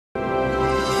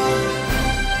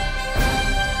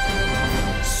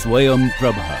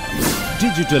SwayamPrabha.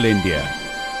 Digital India.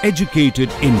 Educated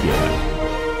India.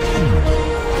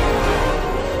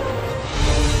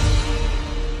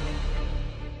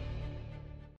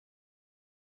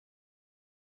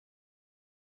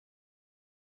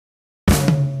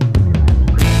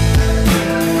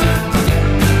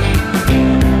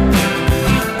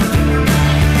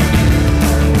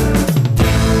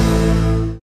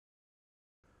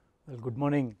 Well, good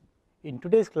morning. In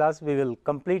today's class we will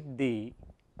complete the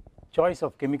choice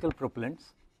of chemical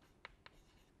propellants.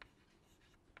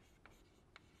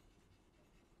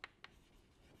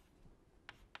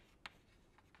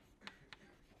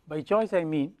 By choice I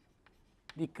mean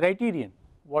the criterion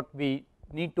what we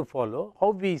need to follow, how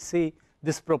we say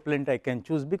this propellant I can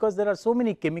choose, because there are so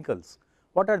many chemicals.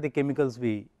 What are the chemicals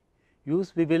we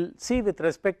use? We will see with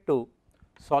respect to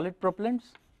solid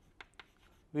propellants,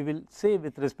 we will say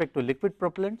with respect to liquid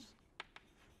propellants,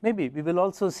 maybe we will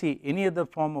also see any other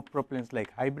form of propellants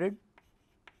like hybrid,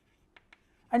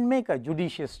 and make a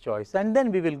judicious choice, and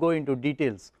then we will go into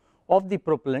details of the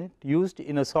propellant used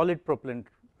in a solid propellant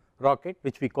rocket,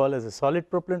 which we call as a solid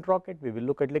propellant rocket. We will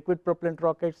look at liquid propellant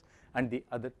rockets and the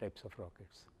other types of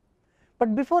rockets.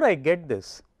 But before I get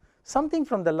this, something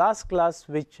from the last class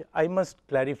which I must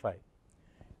clarify.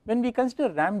 When we consider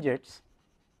ramjets,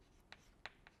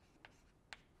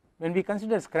 when we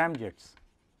consider scramjets,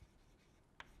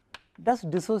 does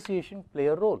dissociation play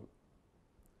a role?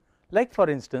 Like for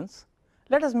instance,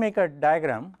 let us make a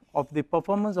diagram of the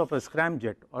performance of a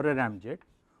scramjet or a ramjet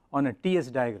on a TS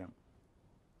diagram.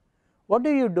 What do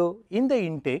you do in the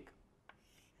intake?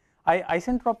 I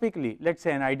isentropically, let us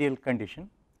say an ideal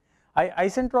condition, I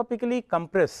isentropically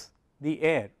compress the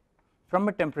air from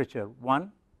a temperature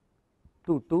 1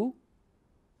 to 2,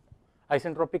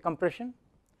 isentropic compression.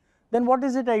 Then what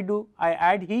is it I do? I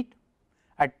add heat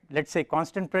at, let us say,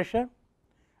 constant pressure,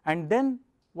 and then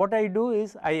what I do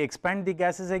is I expand the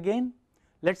gases again.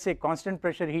 Let us say constant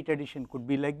pressure heat addition could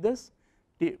be like this,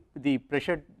 the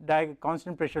pressure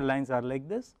constant pressure lines are like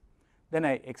this, then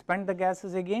I expand the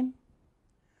gases again.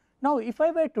 Now if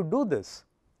I were to do this,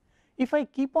 if I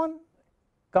keep on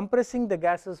compressing the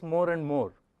gases more and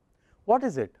more, what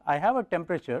is it? I have a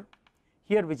temperature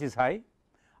here which is high,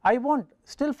 I want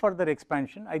still further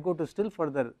expansion, I go to still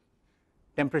further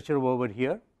temperature over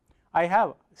here, I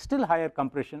have still higher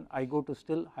compression, I go to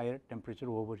still higher temperature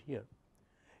over here.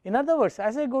 In other words,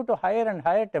 as I go to higher and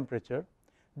higher temperature,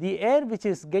 the air which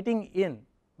is getting in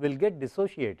will get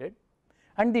dissociated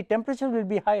and the temperature will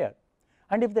be higher,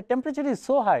 and if the temperature is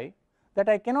so high that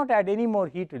I cannot add any more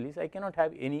heat release, I cannot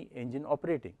have any engine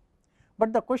operating.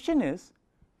 But the question is,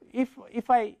 if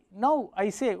I now I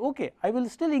say okay, I will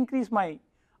still increase my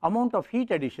amount of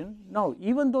heat addition. Now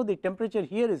even though the temperature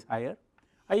here is higher,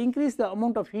 I increase the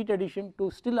amount of heat addition to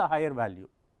still a higher value.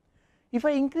 If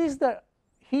I increase the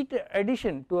heat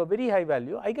addition to a very high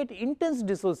value, I get intense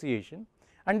dissociation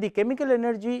and the chemical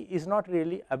energy is not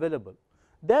really available.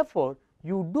 Therefore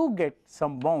you do get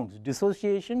some bounds.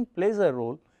 Dissociation plays a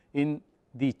role in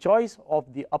the choice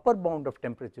of the upper bound of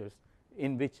temperatures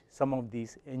in which some of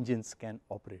these engines can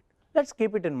operate. Let us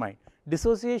keep it in mind.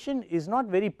 Dissociation is not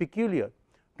very peculiar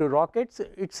to rockets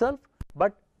itself,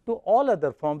 but to all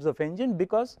other forms of engine,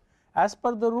 because as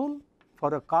per the rule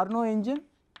for a Carnot engine,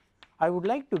 I would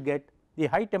like to get the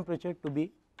high temperature to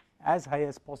be as high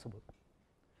as possible.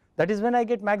 That is when I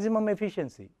get maximum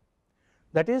efficiency.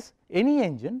 That is, any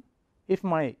engine, if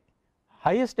my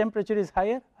highest temperature is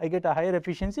higher, I get a higher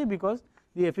efficiency, because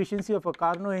the efficiency of a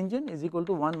Carnot engine is equal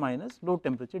to 1 minus low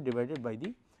temperature divided by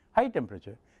the high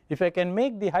temperature. If I can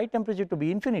make the high temperature to be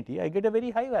infinity, I get a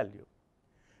very high value.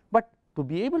 But to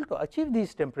be able to achieve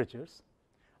these temperatures,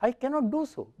 I cannot do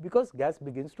so, because gas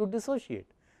begins to dissociate.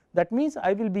 That means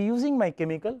I will be using my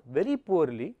chemical very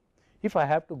poorly if I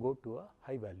have to go to a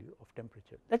high value of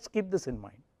temperature. Let us keep this in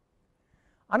mind.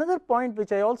 Another point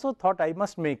which I also thought I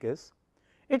must make is,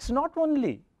 it is not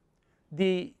only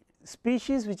the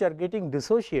species which are getting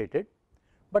dissociated,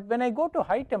 but when I go to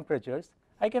high temperatures,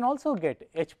 I can also get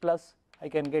H plus, I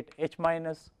can get H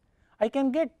minus, I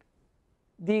can get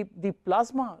the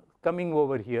plasma coming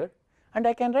over here, and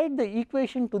I can write the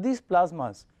equation to these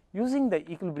plasmas using the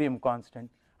equilibrium constant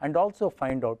and also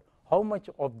find out how much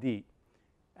of the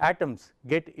atoms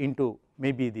get into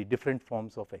maybe the different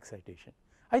forms of excitation.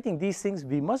 I think these things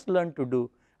we must learn to do,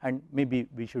 and maybe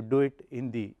we should do it in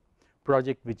the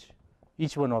project which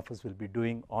each one of us will be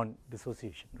doing on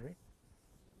dissociation, right.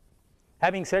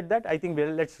 Having said that, I think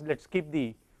let's keep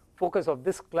the focus of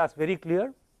this class very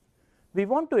clear. We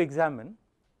want to examine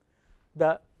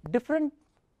the different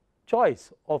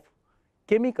choice of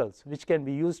chemicals which can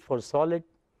be used for solid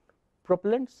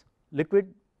propellants,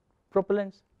 liquid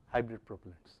propellants, hybrid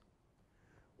propellants.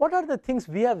 What are the things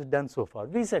we have done so far?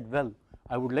 We said, well,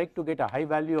 I would like to get a high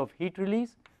value of heat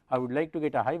release, I would like to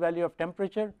get a high value of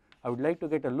temperature, I would like to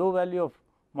get a low value of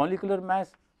molecular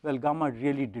mass. Well, gamma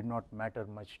really did not matter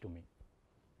much to me.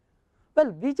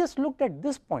 Well, we just looked at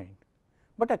this point,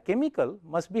 but a chemical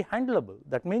must be handleable.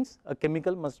 That means a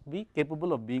chemical must be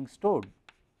capable of being stored.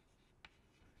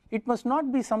 It must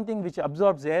not be something which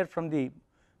absorbs air it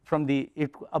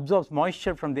absorbs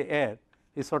moisture from the air,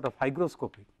 is sort of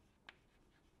hygroscopic.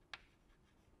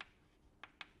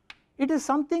 It is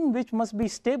something which must be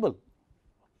stable.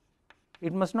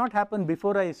 It must not happen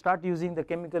before I start using the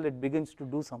chemical, it begins to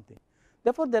do something.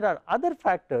 Therefore, there are other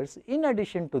factors in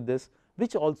addition to this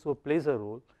which also plays a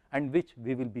role and which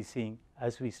we will be seeing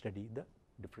as we study the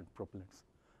different propellants.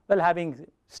 Well, having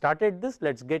started this,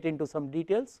 let us get into some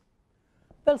details.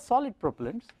 Well, solid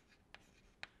propellants,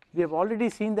 we have already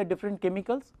seen the different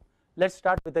chemicals. Let us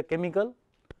start with the chemical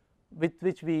with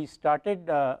which we started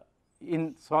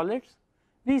in solids.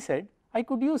 We said I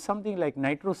could use something like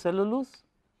nitrocellulose,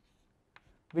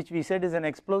 which we said is an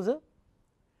explosive.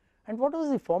 And what was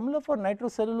the formula for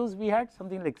nitrocellulose? We had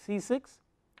something like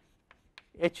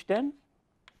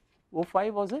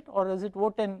C6H10O5, was it, or is it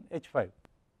O10H5?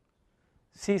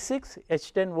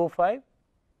 C6H10O5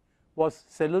 was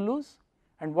cellulose,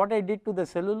 and what I did to the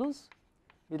cellulose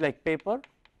is like paper.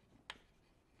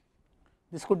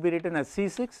 This could be written as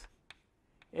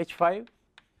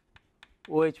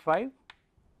C6H5OH5,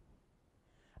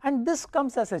 and this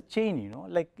comes as a chain,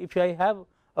 like if I have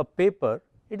a paper,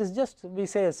 it is just, we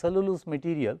say, a cellulose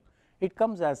material, it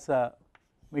comes as a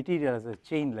material as a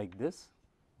chain like this.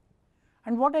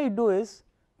 And what I do is,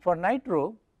 for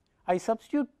nitro, I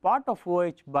substitute part of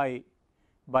OH by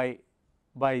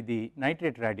the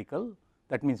nitrate radical,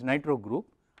 that means nitro group,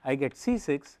 I get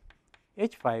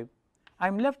C6H5, I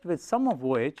am left with sum of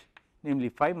OH, namely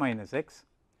 5 minus X,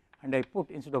 and I put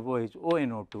instead of OH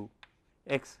ONO2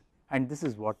 X, and this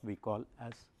is what we call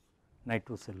as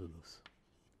nitrocellulose.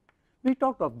 We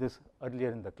talked of this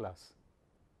earlier in the class.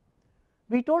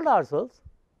 We told ourselves,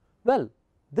 well,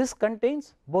 this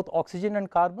contains both oxygen and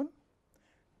carbon,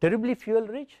 terribly fuel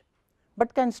rich,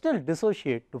 but can still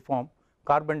dissociate to form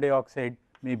carbon dioxide,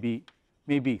 maybe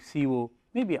CO,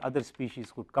 maybe other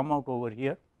species could come out over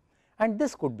here, and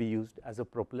this could be used as a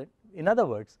propellant. In other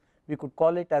words, we could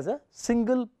call it as a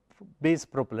single base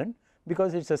propellant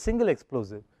because it is a single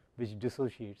explosive which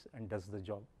dissociates and does the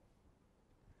job.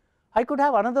 I could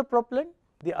have another propellant.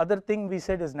 The other thing we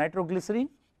said is nitroglycerine,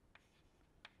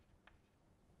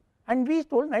 and we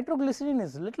told nitroglycerine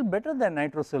is a little better than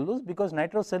nitrocellulose because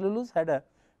nitrocellulose had a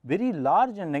very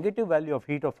large and negative value of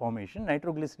heat of formation.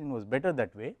 Nitroglycerine was better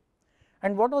that way.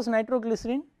 And what was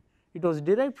nitroglycerine? It was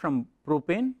derived from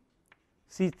propane,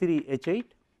 C3H8.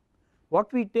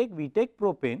 What we take? We take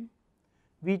propane,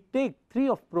 we take 3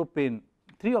 of propane,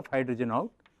 3 of hydrogen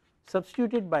out,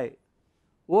 substituted by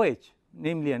OH,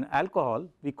 namely an alcohol,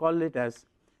 we call it as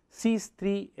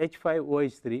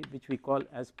C3H5OH3, which we call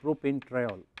as propane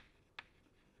triol,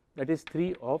 that is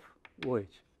 3 of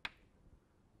OH.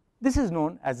 This is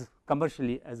known as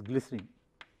commercially as glycerine.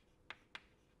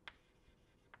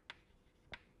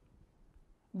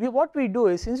 What we do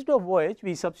is, instead of OH,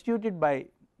 we substitute it by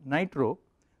nitro,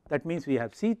 that means we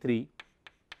have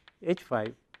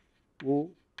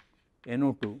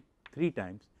C3H5ONO2 3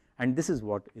 times, and this is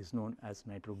what is known as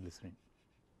nitroglycerine.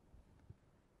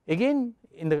 Again,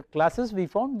 in the classes we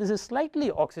found this is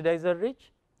slightly oxidizer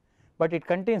rich, but it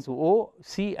contains O,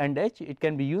 C and H, it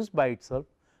can be used by itself.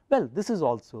 Well, this is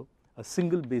also a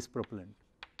single base propellant.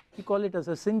 We call it as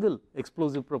a single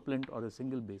explosive propellant or a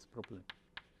single base propellant.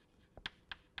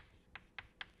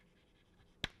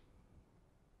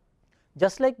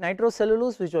 Just like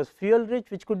nitrocellulose, which was fuel rich,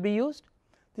 which could be used,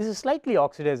 this is slightly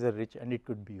oxidizer rich and it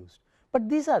could be used, but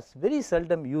these are very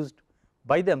seldom used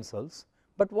by themselves.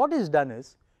 But what is done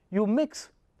is, you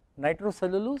mix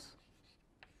nitrocellulose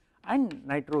and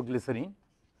nitroglycerine,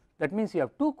 that means you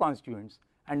have 2 constituents,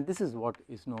 and this is what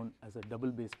is known as a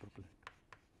double base propellant.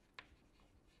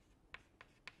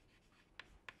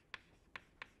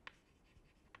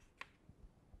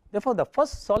 Therefore, the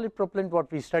first solid propellant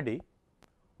what we study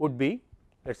would be,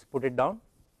 let us put it down,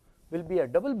 will be a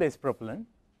double base propellant,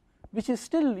 which is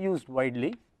still used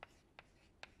widely.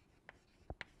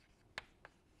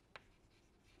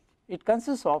 It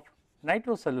consists of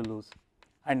nitrocellulose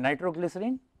and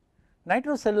nitroglycerine.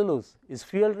 Nitrocellulose is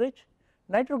fuel rich,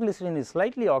 nitroglycerine is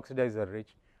slightly oxidizer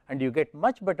rich, and you get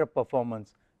much better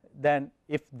performance than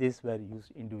if these were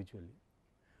used individually.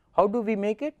 How do we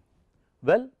make it?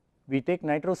 Well, we take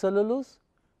nitrocellulose,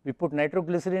 we put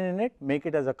nitroglycerine in it, make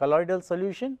it as a colloidal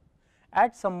solution,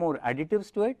 add some more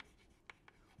additives to it.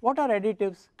 What are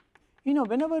additives?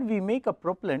 Whenever we make a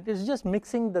propellant, it is just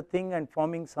mixing the thing and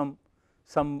forming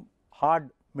some hard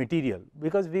material,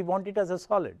 because we want it as a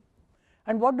solid.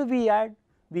 And what do we add?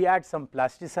 We add some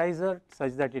plasticizer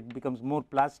such that it becomes more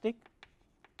plastic.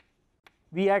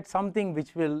 We add something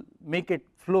which will make it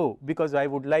flow, because I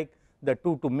would like the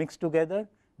two to mix together.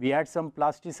 We add some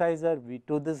plasticizer, we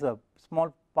do this a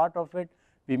small part of it,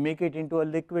 we make it into a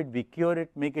liquid, we cure it,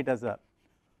 make it as a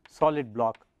solid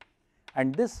block,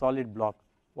 and this solid block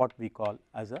what we call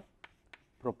as a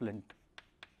propellant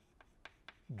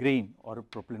grain or a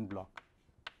propellant block.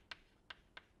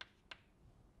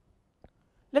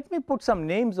 Let me put some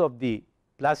names of the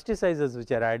plasticizers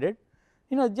which are added,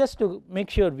 just to make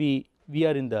sure we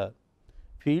are in the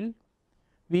field.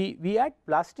 We add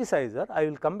plasticizer. I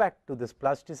will come back to this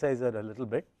plasticizer a little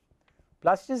bit.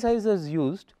 Plasticizers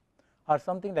used are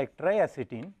something like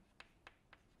triacetine.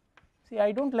 See,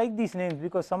 I do not like these names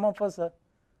because some of us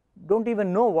do not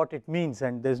even know what it means,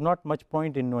 and there is not much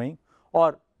point in knowing,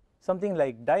 or something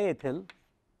like diethyl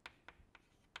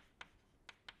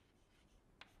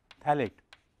phthalate.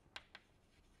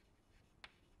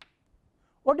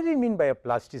 What do we mean by a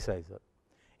plasticizer?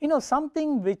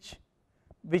 Something which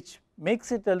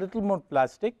makes it a little more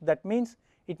plastic, that means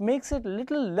it makes it a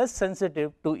little less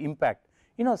sensitive to impact.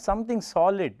 Something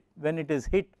solid, when it is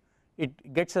hit,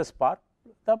 it gets a spark,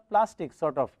 the plastic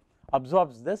sort of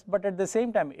absorbs this, but at the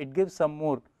same time it gives some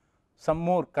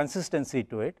more consistency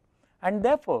to it, and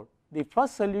therefore the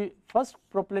first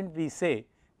propellant we say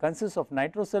consists of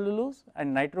nitrocellulose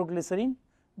and nitroglycerin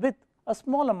with a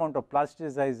small amount of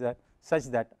plasticizer such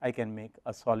that I can make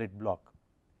a solid block.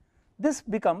 This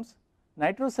becomes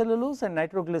nitrocellulose and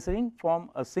nitroglycerin form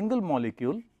a single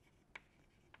molecule,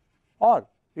 or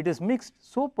it is mixed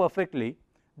so perfectly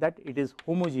that it is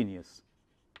homogeneous.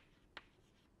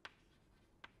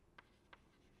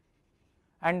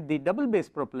 And the double base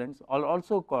propellants are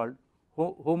also called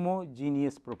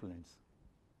homogeneous propellants.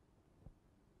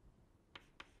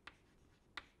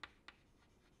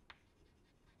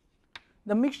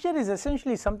 The mixture is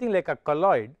essentially something like a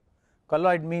colloid.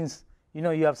 Colloid means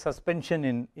you have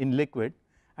suspension in liquid,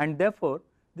 and therefore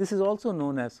this is also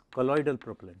known as colloidal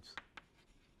propellants.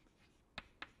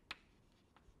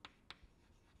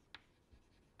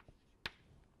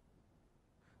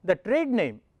 The trade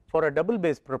name for a double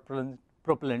base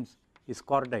propellants is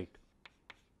cordite.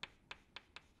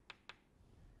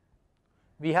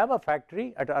 We have a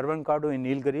factory at Arvancado in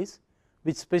Nilgiris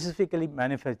which specifically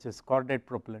manufactures cordite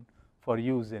propellant for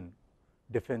use in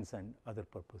defense and other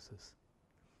purposes.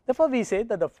 Therefore, we say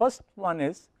that the first one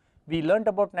is, we learnt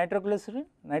about nitroglycerin,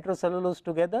 nitrocellulose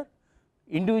together.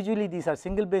 Individually these are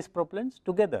single base propellants,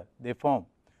 together they form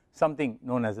something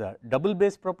known as a double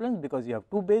base propellant because you have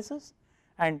two bases,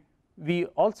 and we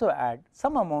also add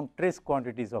some amount trace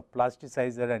quantities of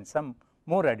plasticizer and some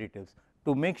more additives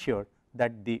to make sure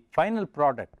that the final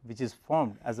product which is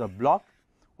formed as a block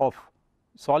of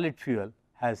solid fuel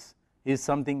is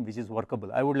something which is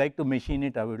workable. I would like to machine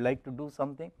it, I would like to do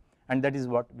something, and that is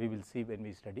what we will see when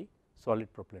we study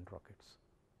solid propellant rockets.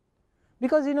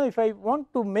 Because if I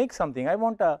want to make something, I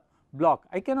want a block,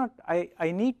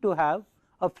 I need to have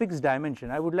a fixed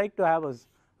dimension. I would like to have a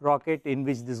rocket in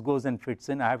which this goes and fits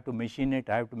in. I have to machine it,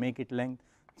 I have to make it length,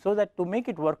 so that to make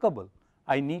it workable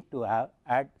I need to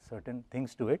add certain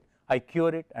things to it. I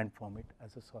cure it and form it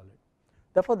as a solid.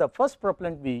 Therefore, the first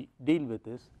propellant we deal with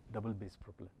is double base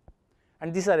propellant,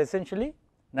 and these are essentially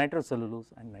nitrocellulose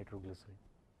and nitroglycerin.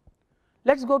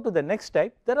 Let us go to the next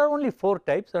type. There are only 4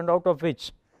 types, and out of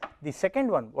which the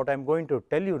second one, what I am going to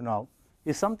tell you now,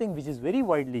 is something which is very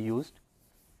widely used,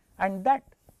 and that,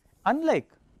 unlike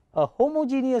a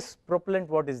homogeneous propellant,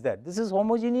 what is that? This is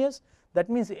homogeneous, that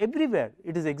means everywhere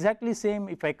it is exactly same.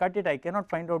 If I cut it, I cannot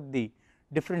find out the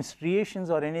different striations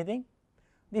or anything.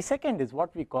 The second is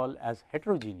what we call as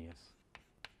heterogeneous.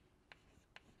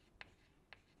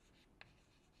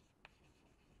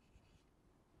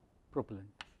 Propellant.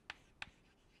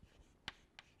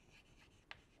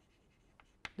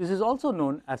 This is also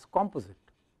known as composite.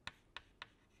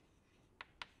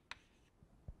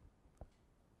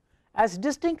 As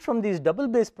distinct from these double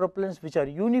base propellants which are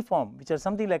uniform, which are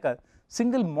something like a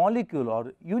single molecule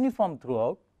or uniform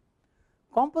throughout,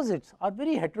 composites are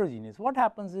very heterogeneous. What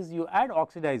happens is, you add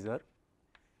oxidizer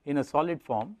in a solid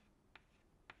form,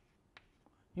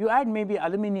 you add maybe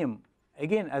aluminum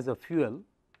again as a fuel,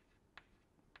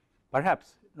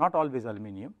 perhaps not always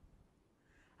aluminum,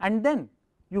 and then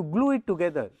you glue it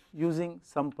together using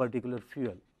some particular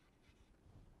fuel.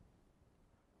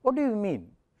 What do you mean?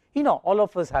 All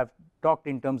of us have talked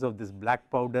in terms of this black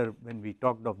powder when we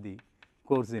talked of the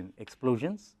course in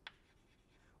explosions.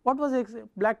 What was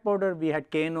black powder? We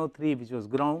had KNO3 which was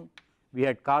ground, we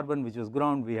had carbon which was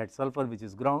ground, we had sulfur which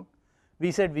is ground.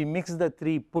 We said we mix the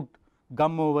three, put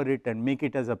gum over it and make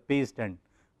it as a paste and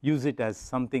use it as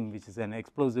something which is an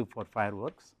explosive for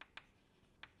fireworks.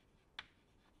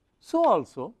 So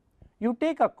also you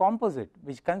take a composite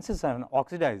which consists of an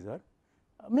oxidizer,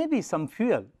 maybe some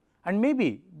fuel, and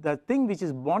maybe the thing which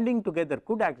is bonding together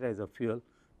could act as a fuel.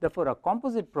 Therefore, a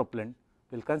composite propellant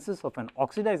will consist of an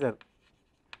oxidizer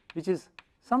which is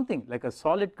something like a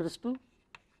solid crystal,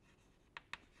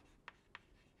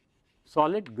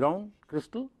 solid ground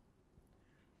crystal,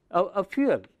 a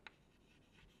fuel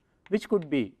which could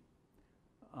be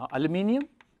aluminium.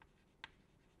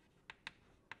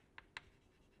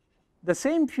 The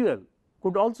same fuel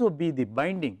could also be the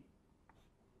binder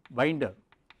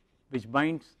which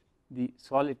binds the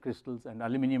solid crystals and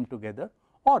aluminium together,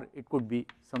 or it could be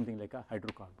something like a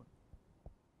hydrocarbon.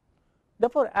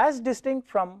 Therefore, as distinct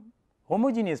from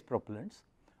homogeneous propellants,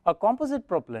 a composite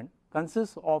propellant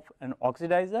consists of an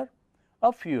oxidizer,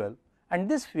 a fuel, and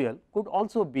this fuel could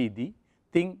also be the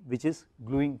thing which is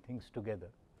gluing things together.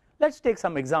 Let us take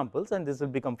some examples and this will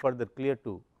become further clear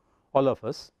to all of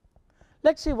us.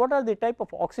 Let us see what are the type of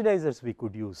oxidizers we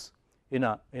could use in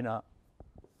a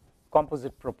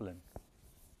composite propellant.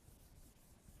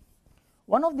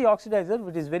 One of the oxidizers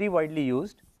which is very widely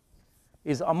used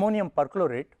is ammonium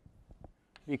perchlorate.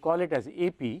 We call it as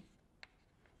AP,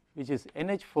 which is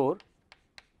NH4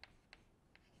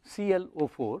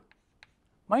 ClO4.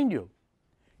 Mind you,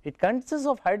 it consists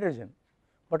of hydrogen,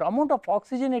 but amount of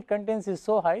oxygen it contains is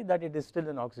so high that it is still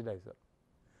an oxidizer,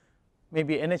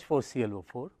 maybe NH4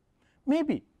 ClO4.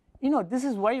 Maybe, this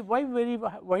is why very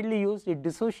widely used. It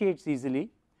dissociates easily,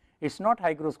 it is not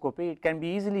hygroscopic, it can be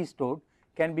easily stored,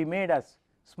 can be made as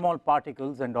small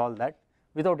particles and all that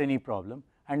without any problem,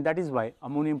 and that is why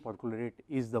ammonium perchlorate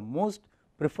is the most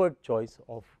preferred choice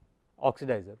of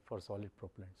oxidizer for solid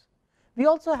propellants. We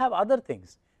also have other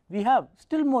things. We have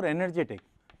still more energetic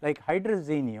like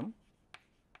hydrazinium,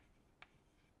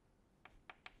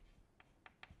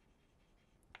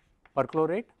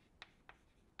 perchlorate.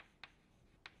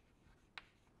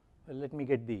 Well, let me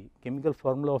get the chemical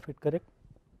formula of it correct.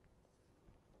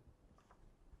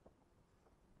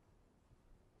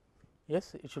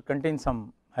 Yes, it should contain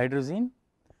some hydrazine,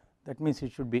 that means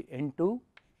it should be N2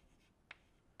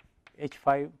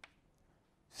 H5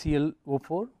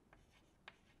 ClO4,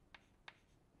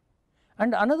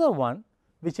 and another one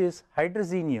which is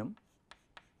hydrazinium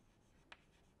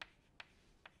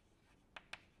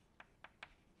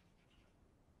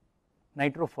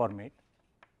nitroformate,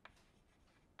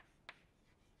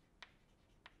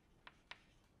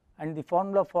 and the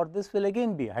formula for this will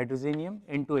again be hydrazinium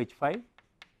N2H5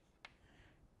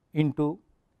 into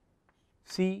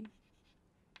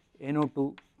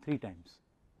CNO2 3 times.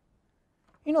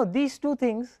 These two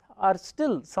things are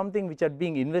still something which are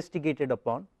being investigated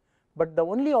upon, but the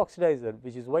only oxidizer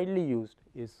which is widely used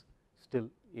is still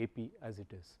AP as it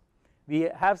is. We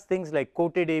have things like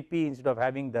coated AP instead of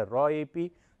having the raw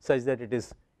AP, such that it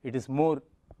is more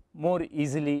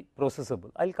easily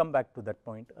processable. I will come back to that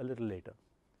point a little later.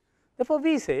 Therefore,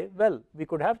 we say, well, we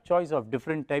could have choice of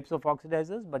different types of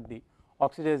oxidizers, but the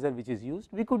oxidizer which is used,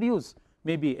 we could use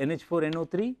maybe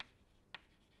NH4NO3,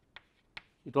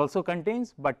 it also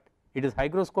contains, but it is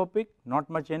hygroscopic, not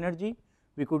much energy.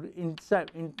 We could in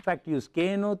fact use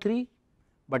KNO3,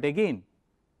 but again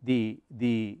the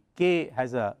K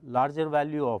has a larger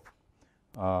value of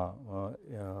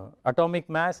atomic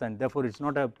mass, and therefore it is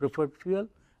not a preferred fuel,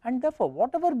 and therefore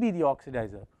whatever be the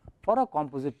oxidizer for a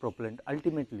composite propellant,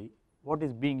 ultimately what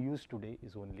is being used today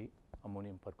is only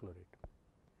ammonium perchlorate.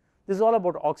 This is all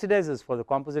about oxidizers for the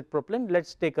composite propellant. Let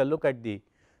us take a look at the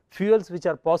fuels which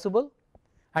are possible,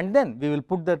 and then we will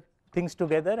put the things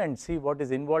together and see what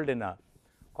is involved in a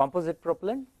composite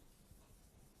propellant.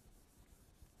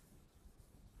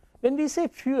 When we say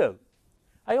fuel,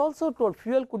 I also told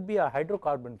fuel could be a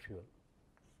hydrocarbon fuel.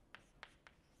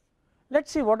 Let us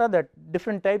see what are the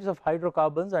different types of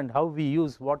hydrocarbons and how we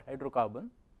use what hydrocarbon.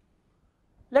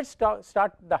 Let us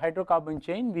start the hydrocarbon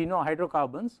chain. We know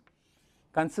hydrocarbons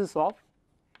consists of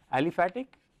aliphatic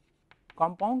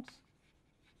compounds,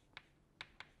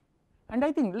 and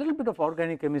I think little bit of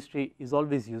organic chemistry is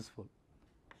always useful.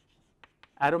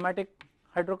 Aromatic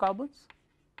hydrocarbons.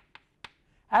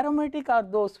 Aromatic are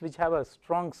those which have a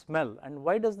strong smell, and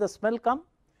why does the smell come?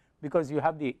 Because you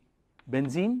have the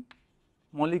benzene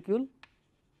molecule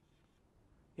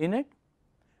in it,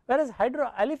 whereas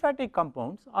aliphatic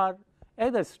compounds are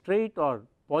either straight or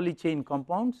poly chain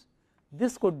compounds.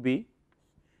 This could be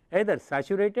either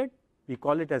saturated, we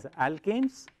call it as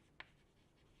alkanes,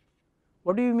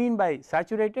 What do you mean by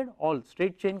saturated? All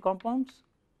straight chain compounds,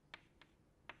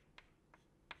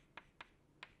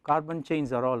 carbon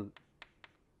chains are all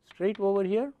straight over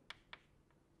here.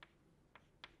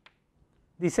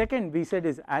 The second we said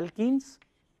is alkenes,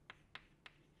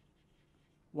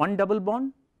 one double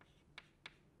bond,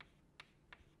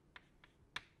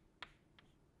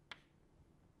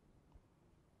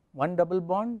 one double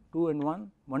bond, 2 and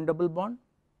 1, one double bond,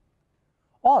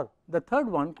 or the third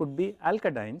one could be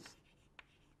alkadines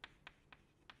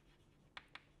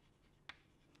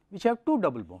which have 2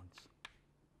 double bonds,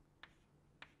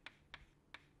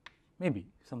 maybe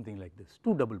something like this,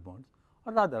 2 double bonds,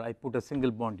 or rather I put a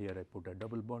single bond here, I put a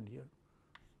double bond here.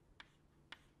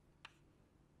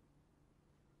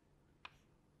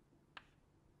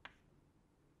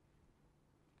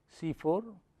 C4,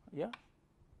 yeah.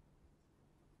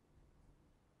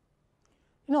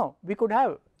 We could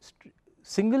have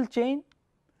single chain,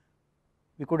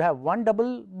 we could have one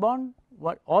double bond,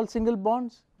 all single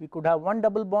bonds, we could have one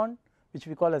double bond which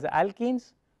we call as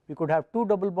alkenes, we could have 2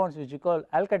 double bonds which we call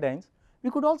alkadines,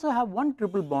 we could also have one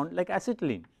triple bond like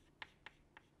acetylene,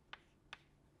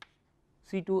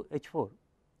 C2H4.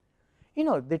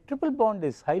 The triple bond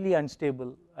is highly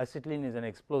unstable, acetylene is an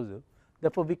explosive,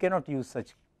 therefore we cannot use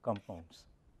such compounds.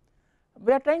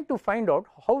 We are trying to find out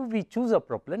how we choose a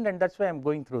propellant, and that is why I am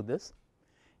going through this.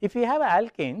 If we have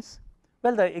alkanes,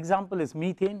 well, the example is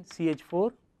methane,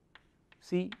 CH4,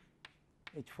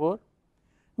 CH4,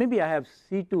 maybe I have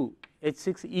C2H6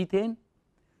 ethane,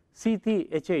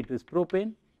 C3H8 is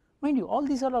propane. Mind you, all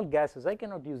these are all gases, I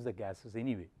cannot use the gases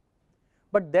anyway,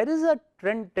 but there is a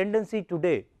tendency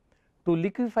today to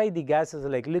liquefy the gases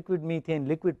like liquid methane,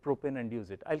 liquid propane and use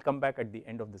it. I will come back at the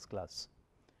end of this class.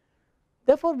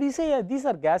 Therefore, we say these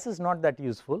are gases not that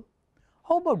useful.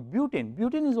 How about butane?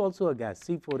 Butane is also a gas,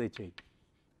 C4H8.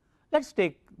 Let us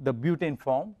take the butane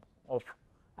form of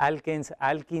alkanes,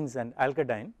 alkenes and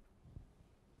alkadine.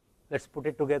 Let us put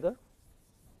it together.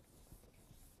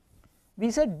 We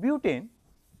said butane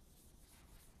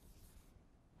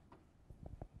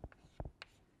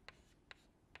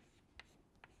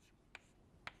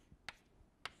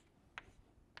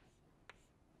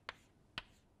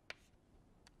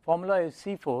formula is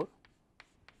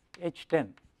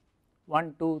C4H10,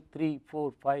 1, 2, 3,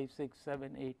 4, 5, 6,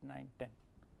 7, 8, 9, 10.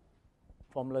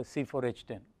 Formula is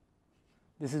C4H10.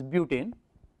 This is butane.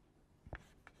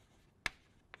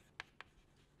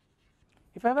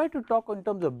 If I were to talk in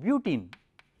terms of butene,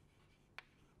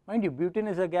 mind you, butane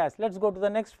is a gas. Let us go to the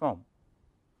next form.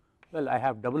 Well, I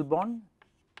have double bond,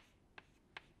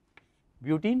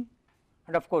 butene,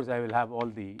 and of course, I will have all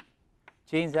the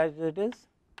chains as it is.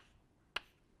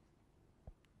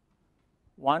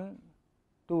 1,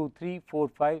 2, 3, 4,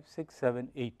 5, 6, 7,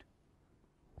 8,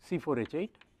 C4H8.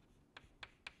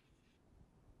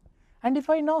 And if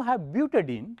I now have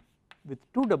butadiene with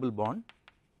 2 double bond,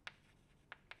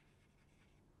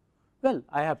 well,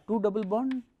 I have 2 double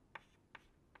bond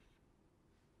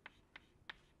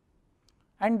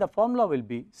and the formula will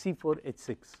be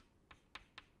C4H6,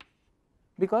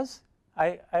 because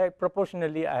I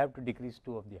proportionally I have to decrease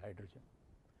 2 of the hydrogen.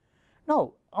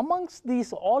 Now, amongst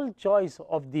these all choice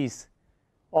of these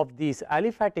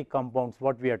aliphatic compounds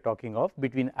what we are talking of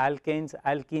between alkanes,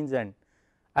 alkenes and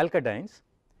alkadines,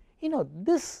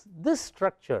 this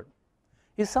structure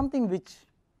is something which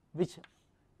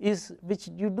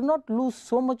you do not lose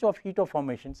so much of heat of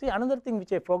formation. See, another thing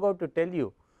which I forgot to tell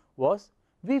you was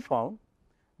we found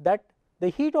that the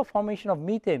heat of formation of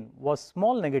methane was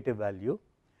small negative value,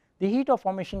 the heat of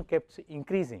formation kept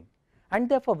increasing, and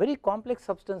therefore very complex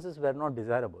substances were not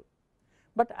desirable.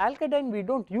 But alkadine we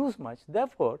do not use much,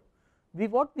 therefore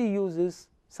what we use is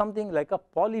something like a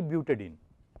polybutadiene.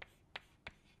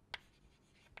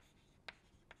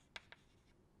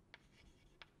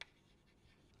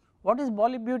 What is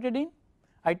polybutadiene?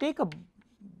 I take a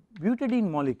butadiene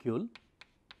molecule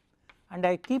and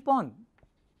I keep on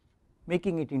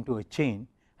making it into a chain,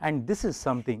 and this is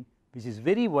something which is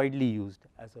very widely used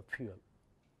as a fuel.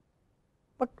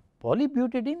 But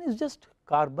polybutadiene is just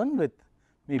carbon with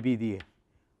maybe the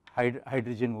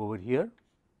hydrogen over here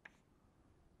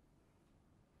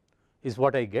is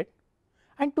what I get,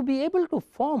 and to be able to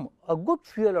form a good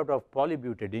fuel out of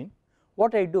polybutadiene,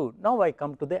 what I do now, I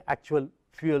come to the actual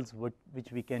fuels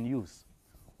which we can use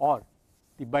or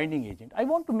the binding agent. I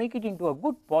want to make it into a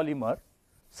good polymer,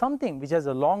 something which has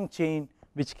a long chain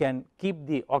which can keep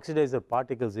the oxidizer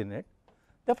particles in it.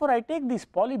 Therefore, I take this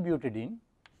polybutadiene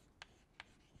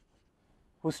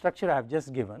whose structure I have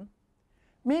just given.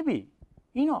 Maybe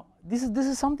this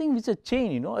is something which is a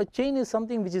chain, a chain is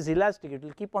something which is elastic, it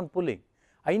will keep on pulling.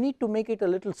 I need to make it a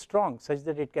little strong such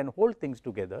that it can hold things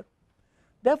together.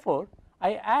 Therefore,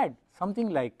 I add something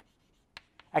like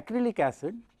acrylic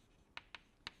acid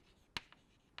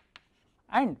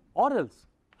and or else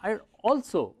I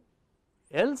also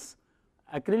else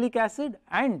acrylic acid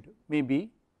and maybe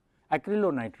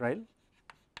acrylonitrile.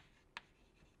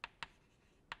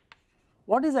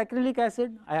 What is acrylic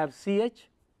acid? I have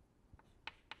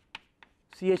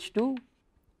CH2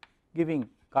 giving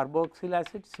carboxyl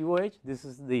acid COH, this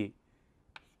is the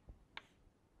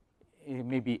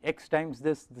maybe X times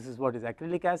this is what is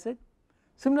acrylic acid.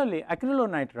 Similarly,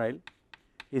 acrylonitrile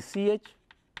is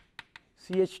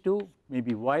CH2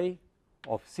 maybe Y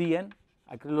of CN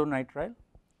acrylonitrile.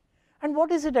 And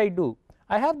what is it I do?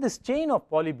 I have this chain of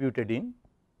polybutadiene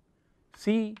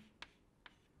C,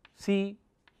 this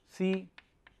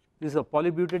is a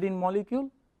polybutadiene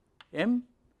molecule M.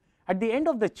 At the end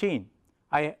of the chain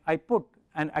I put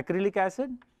an acrylic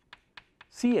acid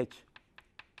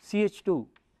CH2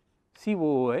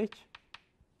 COOH,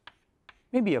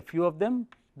 maybe a few of them,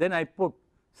 then I put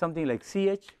something like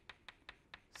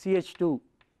CH2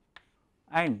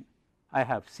 and I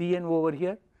have CN over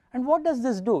here. And what does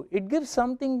this do? It gives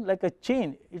something like a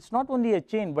chain. It is not only a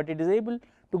chain, but it is able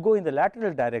to go in the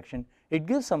lateral direction. It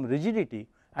gives some rigidity,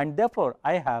 and therefore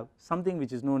I have something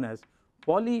which is known as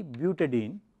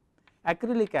polybutadiene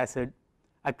acrylic acid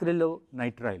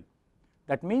acrylonitrile.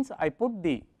 That means I put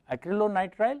the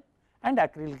acrylonitrile and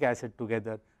acrylic acid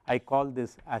together. I call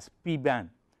this as PBAN,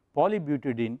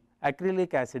 polybutadiene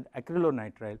acrylic acid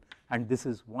acrylonitrile, and this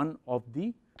is one of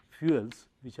the fuels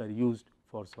which are used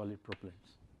for solid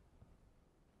propellants.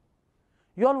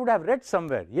 You all would have read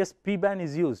somewhere, yes, PBAN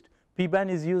is used. PBAN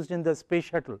is used in the space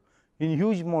shuttle in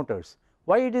huge motors.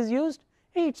 Why it is used?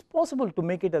 Hey, it is possible to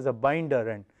make it as a binder,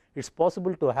 and it is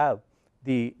possible to have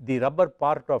the rubber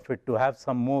part of it to have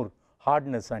some more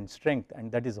hardness and strength,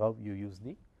 and that is how you use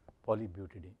the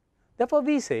polybutadiene. Therefore,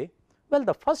 we say, well,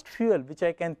 the first fuel which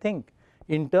I can think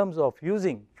in terms of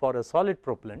using for a solid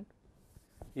propellant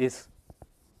is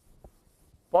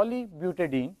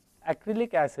polybutadiene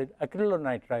acrylic acid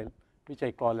acrylonitrile, which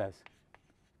I call as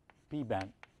PBAN.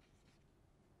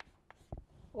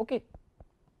 Okay.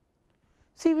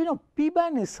 See, you know,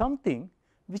 PBAN is something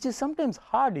which is sometimes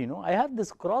hard, you know. I have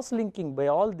this cross linking by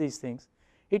all these things,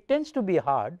 it tends to be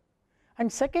hard.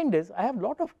 And second is, I have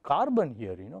lot of carbon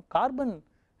here, you know, carbon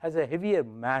has a heavier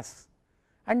mass,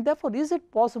 and therefore is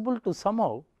it possible to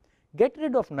somehow get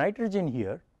rid of nitrogen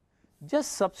here,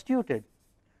 just substitute it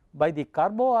by the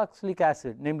carboxylic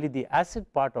acid, namely the acid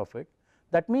part of it.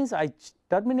 That means I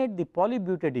terminate the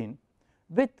polybutadiene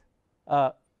with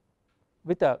a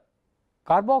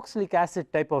carboxylic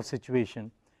acid type of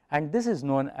situation, and this is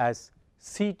known as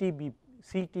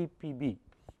CTPB.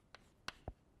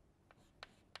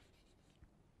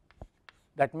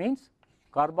 That means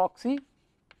carboxy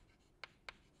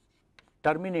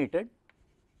terminated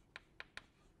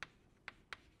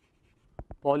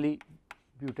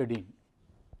polybutadiene.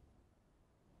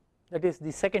 That is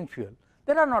the second fuel.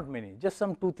 There are not many, just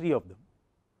some 2-3 of them.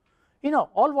 You know,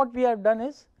 all what we have done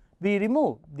is we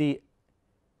remove the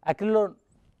acrylonitrile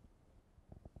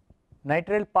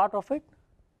part of it,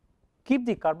 keep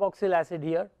the carboxyl acid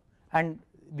here, and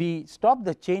we stop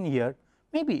the chain here.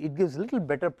 Maybe it gives little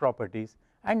better properties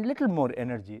and little more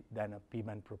energy than a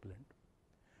PBAN propellant.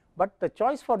 But the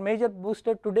choice for major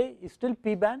booster today is still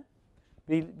PBAN.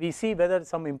 We see whether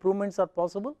some improvements are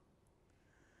possible.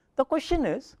 The question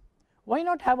is, why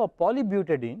not have a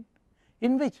polybutadiene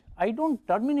in which I do not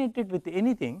terminate it with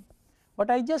anything, but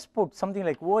I just put something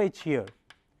like OH here,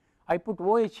 I put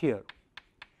OH here.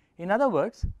 In other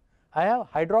words, I have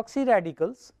hydroxy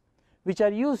radicals which are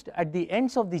used at the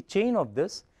ends of the chain of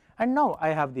this, and now I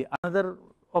have the another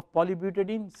of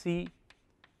polybutadiene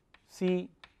C,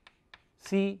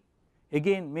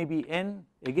 again maybe N,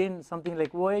 again something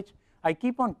like OH. I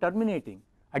keep on terminating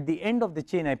at the end of the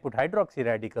chain. I put hydroxy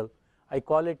radical, I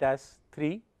call it as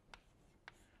 3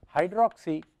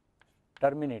 hydroxy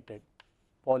terminated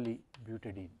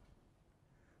polybutadiene.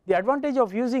 The advantage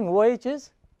of using OH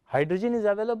is hydrogen is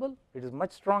available, it is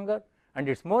much stronger and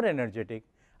it is more energetic,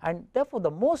 and therefore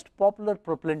the most popular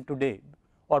propellant today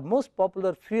or most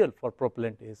popular fuel for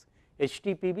propellant is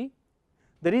HTPB.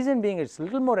 The reason being it is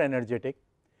little more energetic,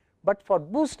 but for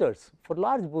boosters, for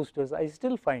large boosters, I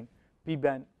still find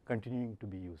PBAN continuing to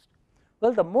be used.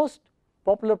 Well, the most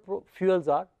popular fuels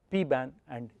are PBAN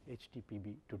and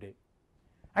HTPB today,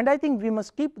 and I think we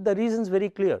must keep the reasons very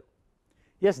clear.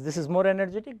 Yes, this is more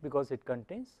energetic because it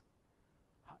contains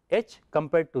H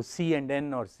compared to C and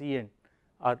N or C and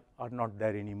are not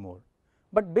there anymore,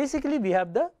 but basically we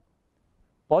have the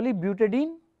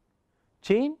polybutadiene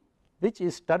chain which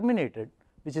is terminating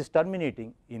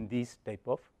in these type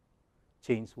of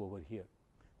chains over here.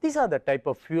 These are the type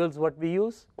of fuels what we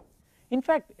use. In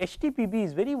fact, HTPB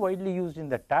is very widely used in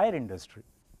the tire industry,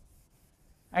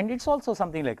 and it is also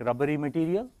something like rubbery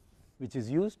material which is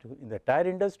used in the tire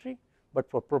industry, but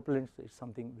for propellants it is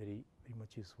something very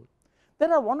much useful.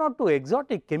 There are one or two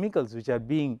exotic chemicals which are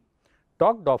being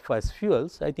talked of as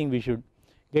fuels. I think we should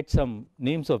get some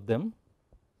names of them.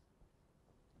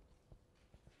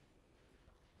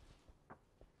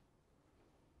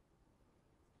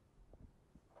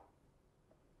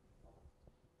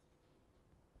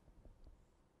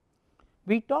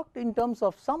 We talked in terms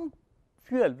of some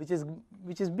fuel which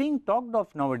is being talked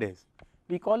of nowadays.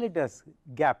 We call it as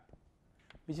GAP,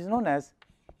 which is known as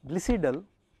glycidyl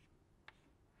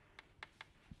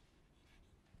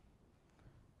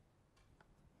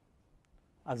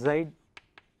azide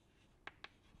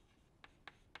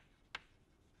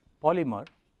polymer,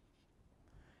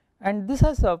 and this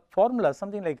has a formula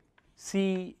something like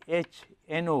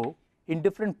CHNO in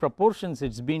different proportions.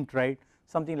 It is been tried,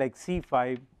 something like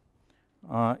C5,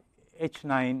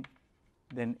 H9,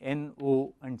 then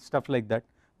NO and stuff like that,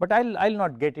 but I will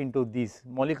not get into these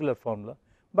molecular formula,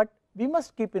 but we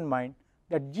must keep in mind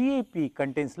that GAP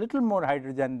contains little more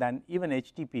hydrogen than even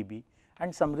HTPB,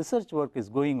 and some research work is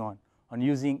going on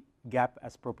using GAP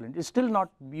as propellant. It is still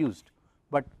not used,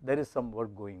 but there is some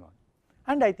work going on,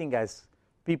 and I think as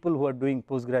people who are doing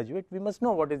postgraduate, we must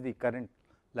know what is the current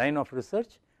line of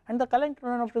research, and the current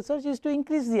line of research is to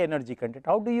increase the energy content.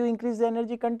 How do you increase the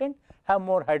energy content? Have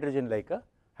more hydrogen like a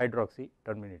hydroxy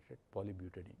terminated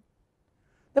polybutadiene.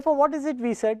 Therefore, what is it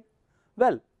we said?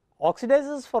 Well,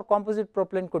 oxidizers for composite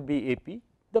propellant could be AP,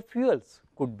 the fuels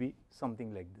could be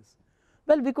something like this.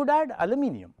 Well, we could add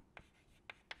aluminium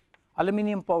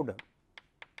powder.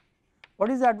 What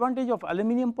is the advantage of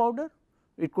aluminium powder?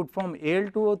 It could form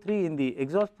Al2O3 in the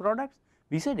exhaust products.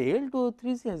 We said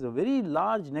Al2O3 has a very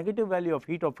large negative value of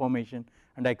heat of formation,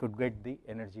 and I could get the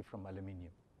energy from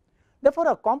aluminium. Therefore,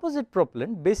 a composite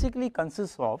propellant basically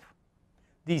consists of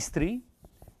these three,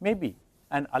 maybe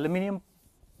an aluminium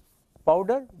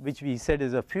powder which we said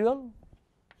is a fuel.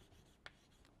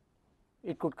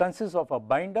 It could consist of a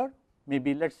binder,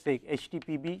 maybe let us take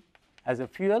HTPB as a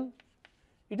fuel.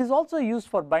 It is also used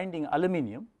for binding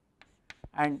aluminium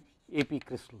and AP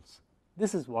crystals.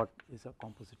 This is what is a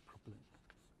composite propellant.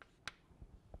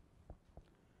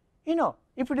 You know,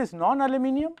 if it is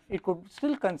non-aluminium, it could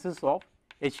still consist of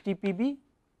HTPB,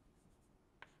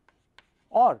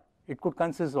 or it could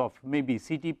consist of maybe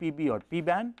CTPB or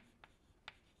PBAN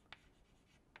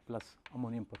plus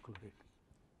ammonium perchlorate.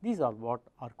 These are what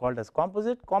are called as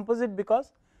composite. Composite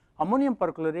because ammonium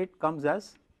perchlorate comes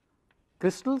as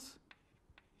crystals,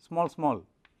 small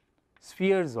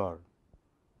spheres or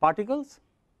particles,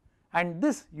 and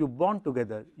this you bond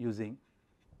together using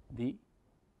the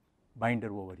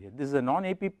binder over here. This is a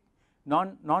non-AP,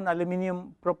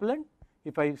 non-aluminium propellant.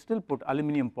 If I still put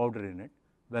aluminium powder in it,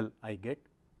 well, I get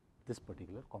this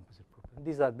particular composite propellant.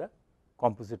 These are the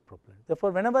composite propellants.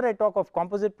 Therefore, whenever I talk of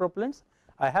composite propellants,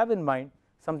 I have in mind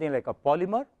something like a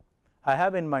polymer, I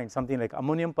have in mind something like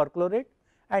ammonium perchlorate,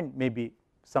 and maybe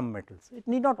some metals. It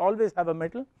need not always have a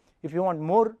metal. If you want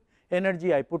more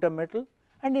energy, I put a metal,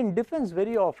 and in defense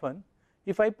very often,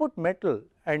 if I put metal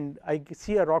and I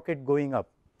see a rocket going up,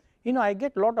 you know, I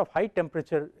get lot of high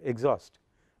temperature exhaust,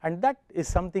 and that is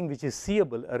something which is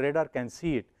seeable, a radar can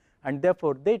see it, and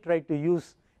therefore they try to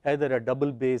use either a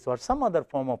double base or some other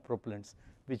form of propellants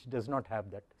which does not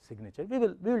have that signature. We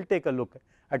will take a look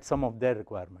at some of their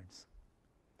requirements.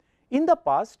 In the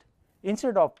past,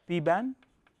 instead of PBAN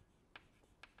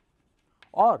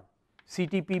or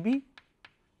CTPB,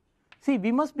 see,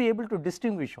 we must be able to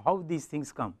distinguish how these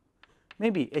things come.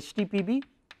 Maybe HTPB,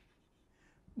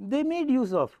 they made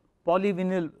use of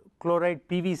polyvinyl chloride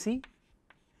PVC,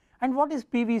 and what is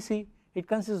PVC? It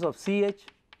consists of CH,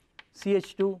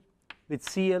 CH2 with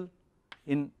Cl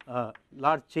in a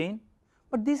large chain,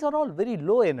 but these are all very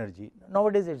low energy.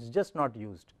 Nowadays it is just not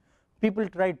used. People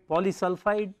tried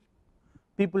polysulfide,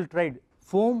 people tried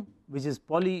foam which is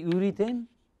polyurethane,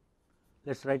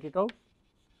 let us write it out,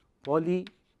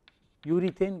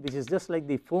 polyurethane, which is just like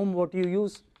the foam what you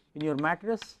use in your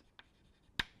mattress.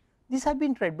 These have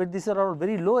been tried, but these are all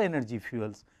very low energy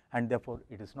fuels, and therefore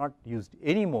it is not used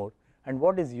anymore, and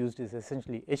what is used is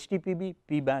essentially HTPB,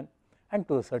 PBAN, and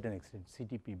to a certain extent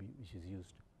CTPB which is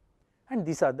used, and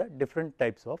these are the different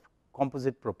types of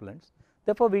composite propellants.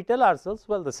 Therefore, we tell ourselves,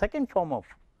 well, the second form of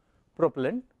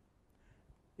propellant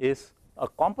is a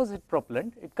composite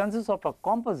propellant. It consists of a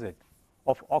composite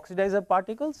of oxidizer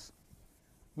particles,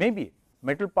 maybe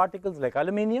metal particles like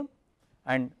aluminium,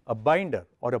 and a binder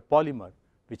or a polymer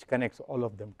which connects all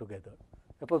of them together.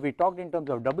 Therefore, we talked in terms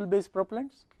of double base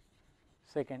propellants,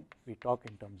 second we talk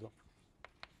in terms of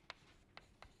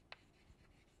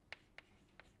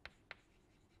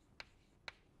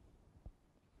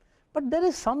but there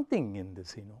is something in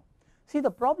this, See,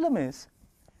 the problem is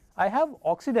I have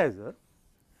oxidizer,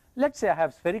 let us say I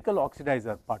have spherical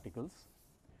oxidizer particles,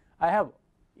 I have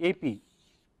AP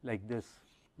like this,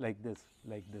 like this,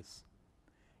 like this.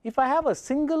 If I have a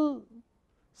single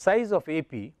size of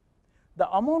AP, the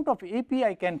amount of AP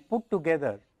I can put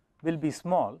together will be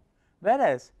small,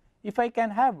 whereas if I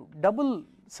can have double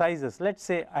sizes, let us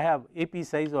say I have AP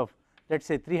size of let us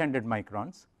say 300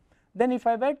 microns, then if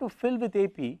I were to fill with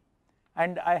AP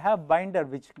and I have binder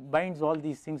which binds all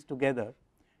these things together,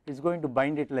 it is going to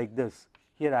bind it like this.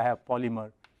 Here I have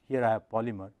polymer, here I have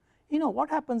polymer. What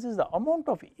happens is the amount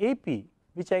of AP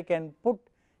which I can put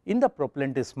in the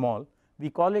propellant is small. We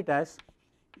call it as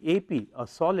AP, a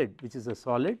solid, which is a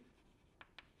solid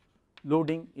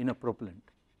loading in a propellant.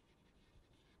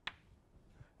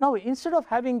 Now, instead of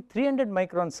having 300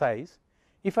 micron size,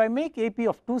 if I make AP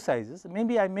of two sizes,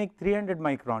 maybe I make 300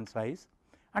 micron size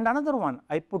and another one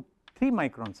I put 3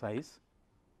 micron size,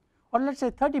 or let us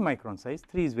say 30 micron size,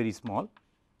 3 is very small,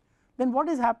 then what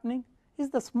is happening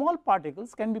is the small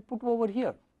particles can be put over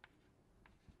here.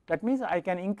 That means I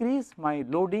can increase my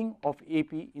loading of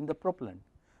AP in the propellant.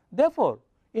 Therefore,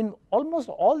 in almost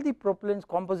all the propellants,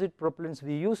 composite propellants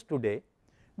we use today,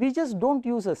 we just do not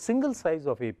use a single size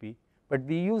of AP, but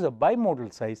we use a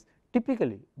bimodal size,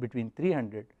 typically between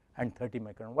 300 and 30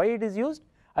 micron. Why it is used?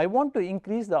 I want to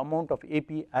increase the amount of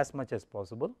AP as much as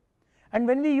possible, and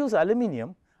when we use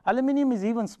aluminum, aluminum is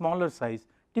even smaller size,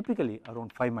 typically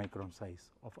around 5 micron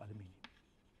size of aluminum.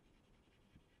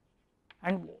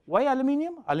 And why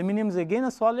aluminum? Aluminum is again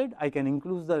a solid, I can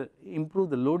improve the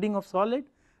loading of solid,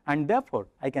 and therefore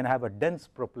I can have a dense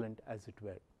propellant as it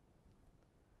were.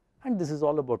 And this is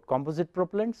all about composite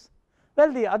propellants.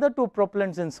 Well, the other two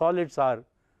propellants in solids are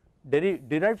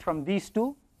derived from these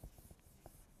two.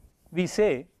 We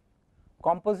say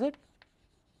composite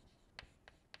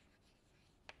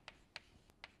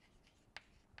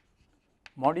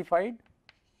modified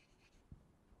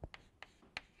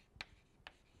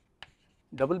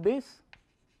double base.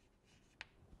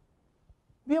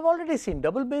 We have already seen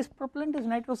double base propellant is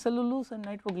nitrocellulose and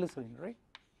nitroglycerin, right?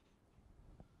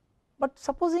 But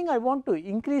supposing I want to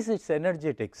increase its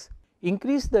energetics,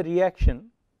 increase the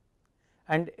reaction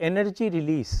and energy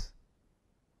release,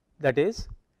 that is,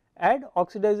 add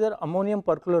oxidizer ammonium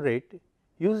perchlorate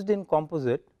used in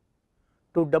composite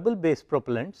to double base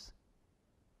propellants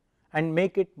and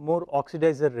make it more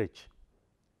oxidizer rich.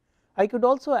 I could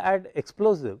also add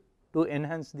explosive to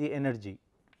enhance the energy,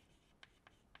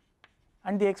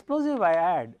 and the explosive I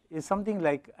add is something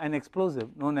like an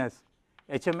explosive known as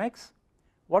HMX.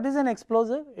 What is an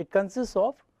explosive? It consists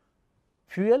of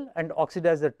fuel and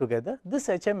oxidizer together. This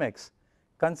HMX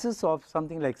consists of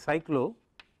something like cyclo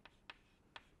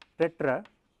tetra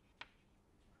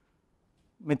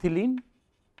methylene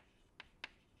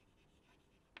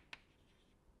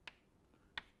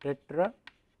tetra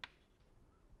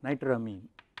nitramine.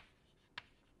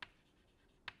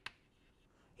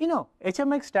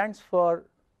 HMX stands for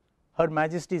Her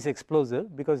Majesty's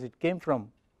explosive because it came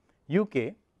from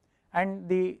UK, and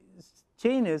the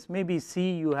chain is maybe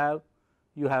C, you have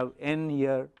N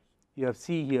here, you have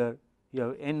C here, you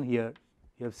have N here,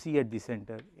 you have C at the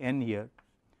center, N here,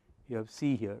 you have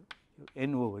C here, you have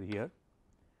N over here,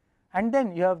 and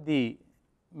then you have the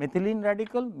methylene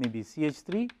radical, maybe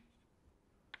CH3,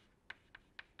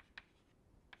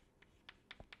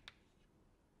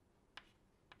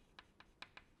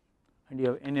 and you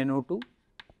have NNO2.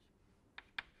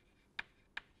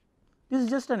 This is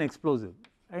just an explosive,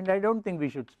 and I do not think we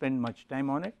should spend much time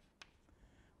on it.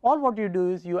 All what you do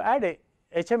is you add a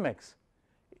HMX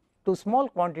to small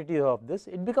quantities of this,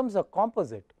 it becomes a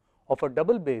composite of a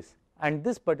double base and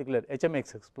this particular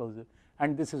HMX explosive,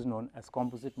 and this is known as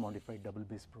composite modified double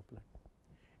base propellant.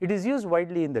 It is used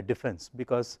widely in the defense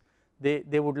because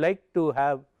they would like to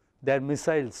have their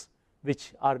missiles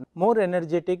which are more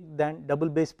energetic than double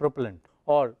base propellant,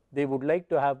 or they would like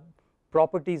to have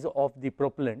properties of the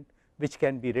propellant which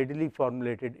can be readily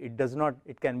formulated. It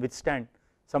can withstand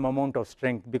some amount of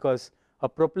strength, because a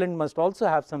propellant must also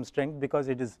have some strength because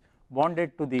it is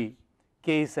bonded to the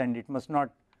case and it must not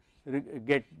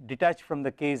get detached from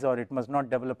the case, or it must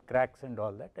not develop cracks and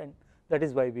all that, and that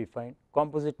is why we find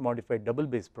composite modified double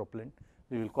base propellant,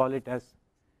 we will call it as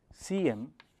CMDB.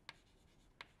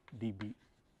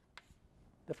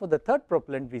 Therefore, the third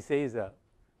propellant we say is a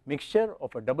mixture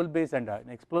of a double base and an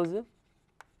explosive.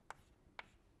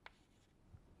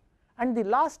 And the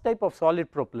last type of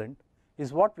solid propellant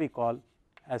is what we call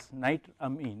as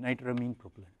nitramine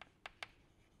propellant.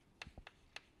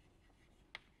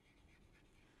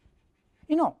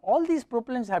 All these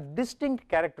propellants have distinct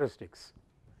characteristics.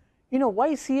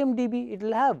 Why CMDB? It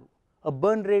will have a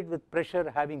burn rate with pressure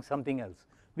having something else.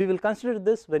 We will consider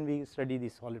this when we study the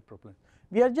solid propellant.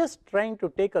 We are just trying to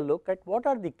take a look at what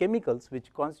are the chemicals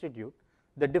which constitute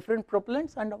the different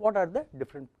propellants and what are the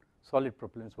different solid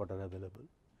propellants what are available.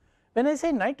 When I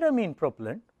say nitramine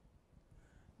propellant,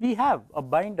 we have a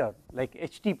binder like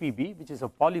HTPB, which is a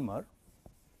polymer.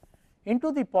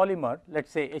 Into the polymer, let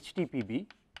us say HTPB,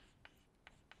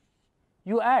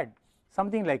 you add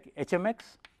something like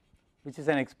HMX, which is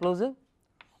an explosive,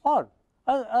 or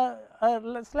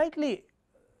a slightly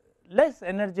less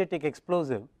energetic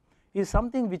explosive is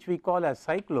something which we call as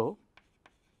cyclo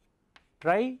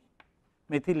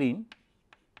trimethylene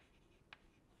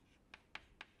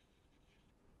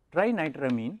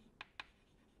trinitramine.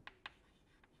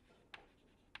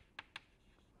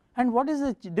 And what is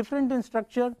the different in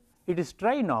structure? It is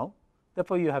tri now,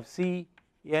 therefore you have C,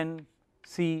 N,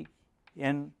 C,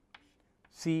 N,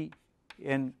 C,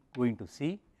 N going to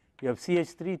C. You have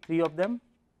CH3, 3 of them,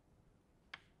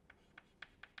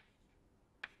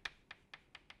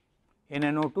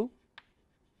 NNO2,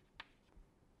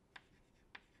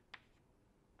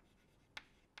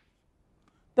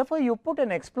 therefore you put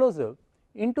an explosive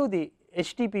into the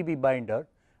HTPB binder,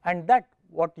 and that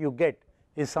what you get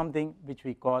is something which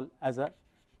we call as a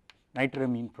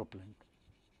nitramine propellant.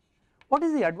 What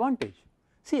is the advantage?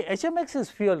 See, HMX is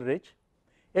fuel rich,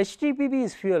 HTPB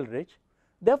is fuel rich,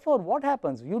 therefore what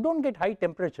happens? You do not get high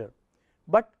temperature,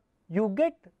 but you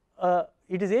get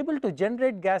it is able to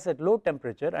generate gas at low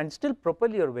temperature and still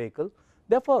propel your vehicle.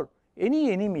 Therefore,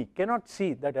 any enemy cannot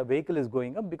see that a vehicle is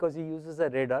going up because he uses a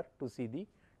radar to see the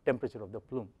temperature of the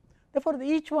plume. Therefore,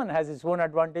 each one has its own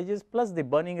advantages, plus the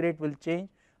burning rate will change.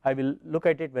 I will look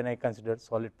at it when I consider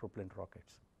solid propellant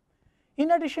rockets.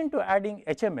 In addition to adding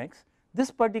HMX,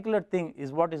 this particular thing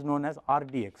is what is known as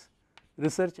RDX,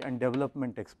 research and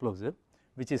development explosive,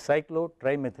 which is cyclo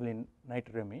trimethylene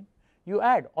nitramine. You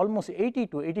add almost 80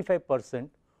 to 85%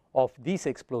 of these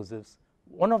explosives,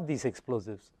 one of these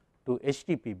explosives, to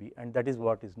HTPB, and that is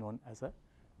what is known as a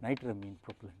nitramine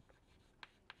propellant.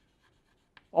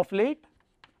 Of late,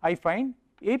 I find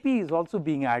AP is also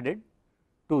being added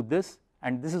to this,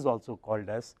 and this is also called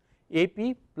as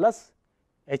AP plus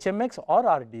HMX or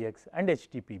RDX and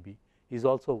HTPB is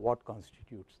also what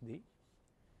constitutes the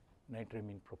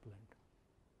nitramine propellant.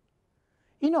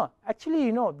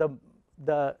 Actually,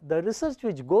 the research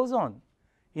which goes on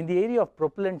in the area of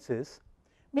propellants is,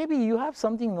 maybe you have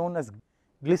something known as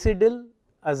glycidyl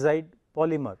azide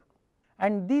polymer,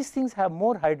 and these things have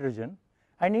more hydrogen,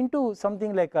 and into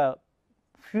something like a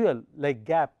fuel like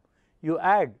GAP you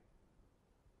add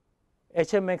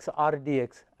HMX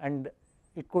RDX, and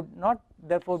it could not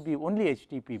therefore be only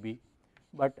HTPB,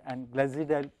 but an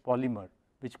glycidyl polymer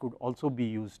which could also be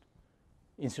used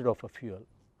instead of a fuel.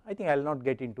 I think I will not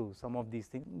get into some of these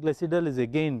things. Glycidyl is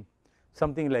again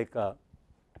something like a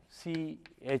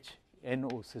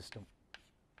CHNO system.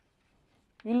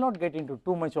 We will not get into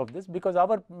too much of this because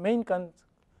our main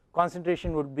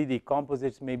concentration would be the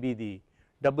composites, maybe the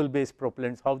double base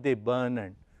propellants, how they burn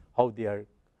and how they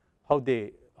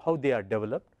are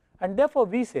developed, and therefore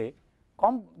we say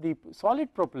the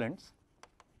solid propellants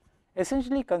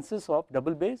essentially consists of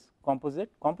double base,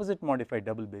 composite modified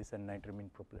double base, and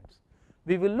nitramine propellants.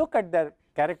 We will look at their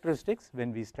characteristics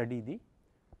when we study the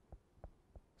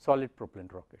solid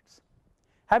propellant rockets.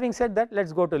 Having said that, let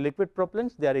us go to liquid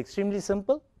propellants. They are extremely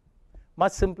simple,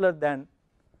 much simpler than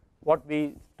what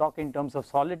we talk in terms of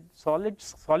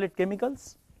solid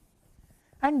chemicals,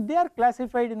 and they are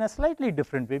classified in a slightly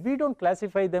different way. We do not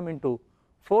classify them into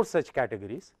 4 such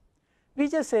categories. We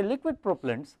just say liquid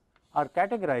propellants are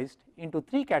categorized into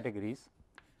 3 categories.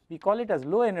 We call it as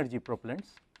low energy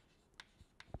propellants,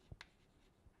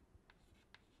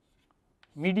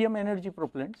 medium energy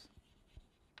propellants,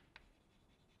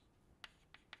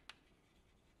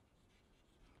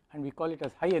 and we call it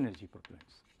as high energy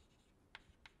propellants.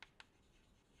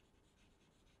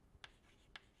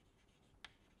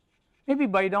 Maybe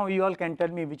by now you all can tell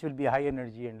me which will be high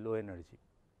energy and low energy.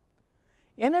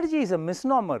 Energy is a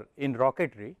misnomer in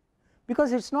rocketry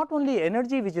because it is not only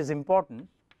energy which is important,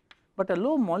 but a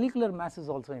low molecular mass is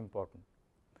also important.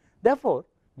 Therefore,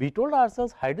 we told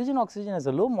ourselves hydrogen oxygen has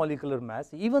a low molecular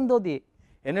mass even though the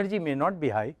energy may not be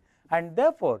high, and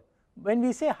therefore, when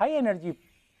we say high energy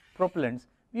propellants,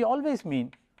 we always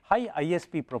mean high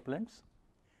ISP propellants,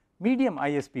 medium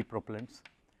ISP propellants,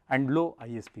 and low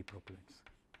ISP propellants.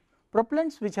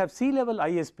 Propellants which have sea level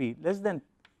ISP less than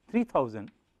 3000,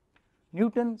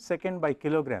 Newton second by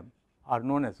kilogram are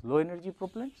known as low energy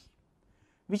propellants,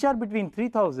 which are between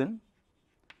 3000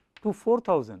 to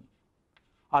 4000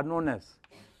 are known as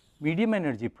medium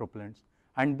energy propellants,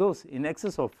 and those in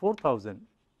excess of 4000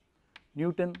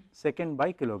 Newton second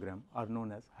by kilogram are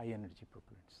known as high energy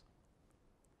propellants.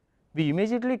 We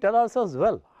immediately tell ourselves,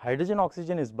 well, hydrogen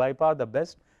oxygen is by far the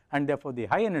best, and therefore the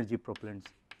high energy propellants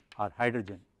are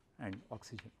hydrogen and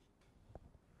oxygen.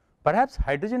 Perhaps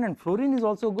hydrogen and fluorine is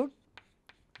also good.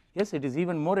 Yes, it is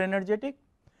even more energetic,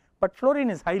 but fluorine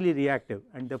is highly reactive,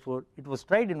 and therefore it was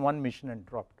tried in one mission and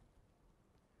dropped.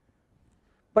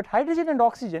 But hydrogen and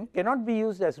oxygen cannot be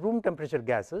used as room temperature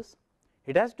gases.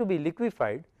 It has to be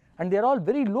liquefied, and they are all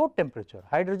very low temperature.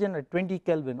 Hydrogen at 20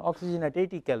 Kelvin, oxygen at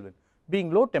 80 Kelvin.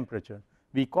 Being low temperature,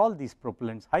 we call these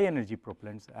propellants, high energy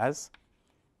propellants, as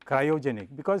cryogenic,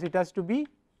 because it has to be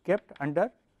kept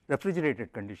under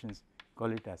refrigerated conditions.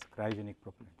 Call it as cryogenic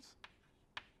propellants.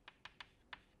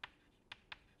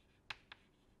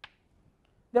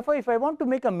 Therefore, if I want to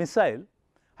make a missile,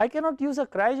 I cannot use a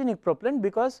cryogenic propellant,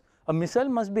 because a missile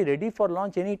must be ready for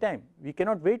launch any time. We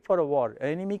cannot wait for a war. An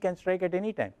enemy can strike at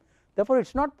any time. Therefore, it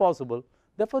is not possible.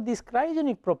 Therefore, these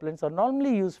cryogenic propellants are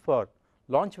normally used for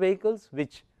launch vehicles,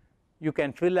 which you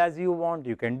can fill as you want,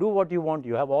 you can do what you want,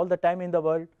 you have all the time in the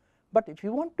world. But if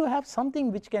you want to have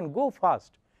something which can go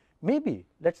fast, maybe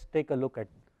let us take a look at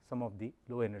some of the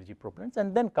low energy propellants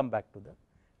and then come back to the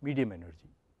medium energy.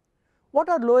 What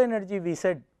are low energy? We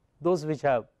said those which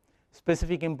have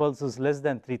specific impulses less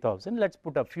than 3000. Let us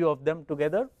put a few of them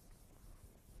together.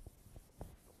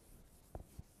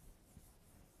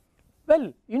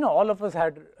 Well, you know, all of us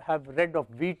have read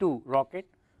of V2 rocket,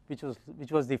 which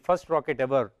was the first rocket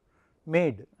ever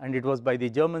made, and it was by the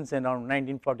Germans in around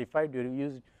 1945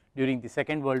 during the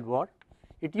Second World War.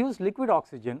 It used liquid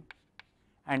oxygen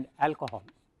and alcohol.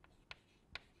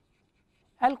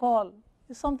 Alcohol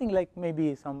is something like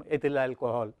maybe some ethyl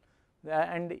alcohol,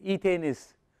 and ethane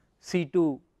is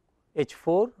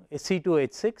C2H4,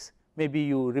 C2H6. Maybe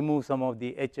you remove some of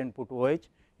the H and put OH,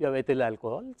 you have ethyl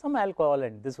alcohol, some alcohol,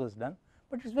 and this was done,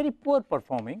 but it is very poor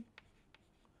performing,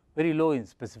 very low in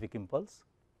specific impulse.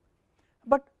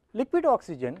 But liquid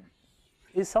oxygen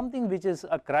is something which is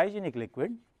a cryogenic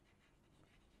liquid.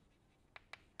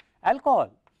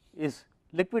 Alcohol is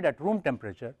liquid at room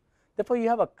temperature. Therefore, you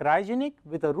have a cryogenic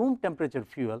with a room temperature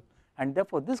fuel, and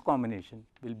therefore this combination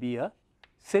will be a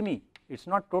semi, it is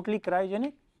not totally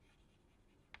cryogenic,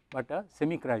 but a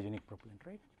semi cryogenic propellant,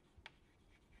 right.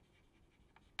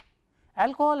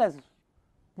 Alcohol has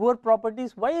poor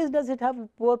properties. Why does it have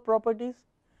poor properties?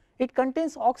 It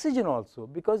contains oxygen also,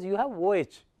 because you have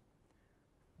OH.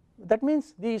 That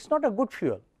means it is not a good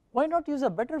fuel. Why not use a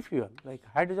better fuel like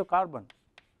hydrocarbon?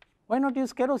 Why not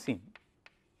use kerosene?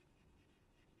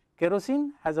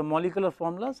 Kerosene has a molecular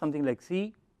formula something like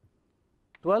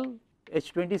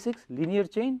C12H26 linear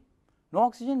chain, no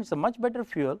oxygen, it is a much better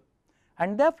fuel,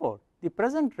 and therefore the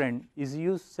present trend is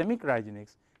use semi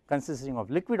cryogenics consisting of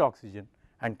liquid oxygen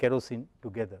and kerosene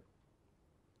together.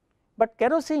 But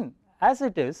kerosene as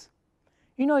it is,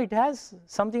 you know, it has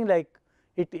something like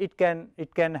it can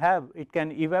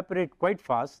evaporate quite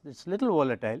fast, it is little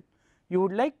volatile. You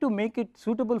would like to make it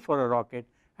suitable for a rocket,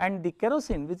 and the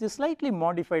kerosene, which is slightly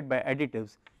modified by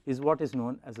additives, is what is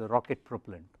known as a rocket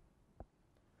propellant.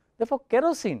 Therefore,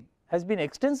 kerosene has been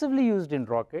extensively used in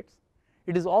rockets.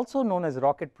 It is also known as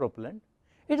rocket propellant.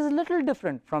 It is a little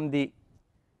different from the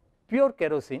pure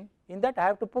kerosene in that I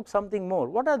have to put something more.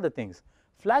 What are the things?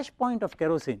 Flash point of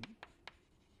kerosene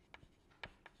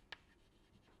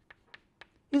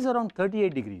is around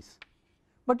 38 degrees,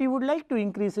 but you would like to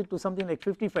increase it to something like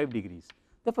 55 degrees.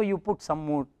 Therefore, you put some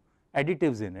more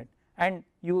additives in it and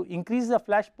you increase the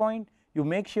flash point, you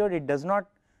make sure it does not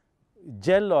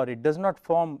gel or it does not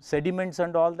form sediments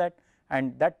and all that,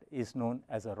 and that is known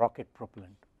as a rocket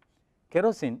propellant.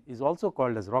 Kerosene is also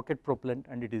called as rocket propellant,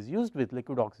 and it is used with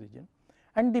liquid oxygen,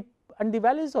 and the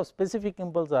values of specific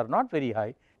impulse are not very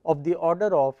high, of the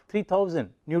order of 3000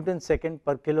 Newton second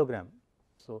per kilogram.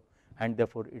 So, and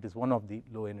therefore, it is one of the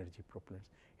low energy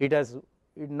propellants. It has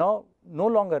now no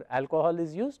longer alcohol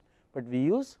is used, but we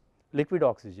use liquid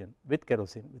oxygen with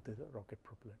kerosene with the rocket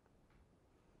propellant.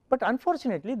 But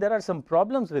unfortunately, there are some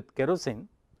problems with kerosene.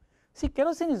 See,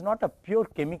 kerosene is not a pure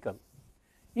chemical.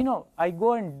 You know, I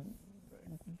go and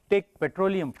take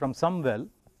petroleum from some well.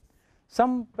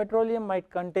 Some petroleum might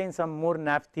contain some more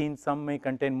naphthalene, some may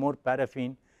contain more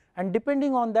paraffin, and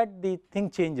depending on that the thing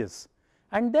changes,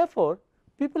 and therefore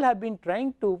people have been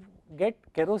trying to get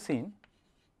kerosene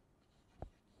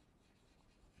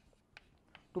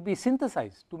to be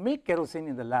synthesized to make kerosene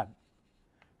in the lab,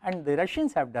 and the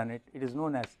Russians have done it. It is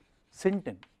known as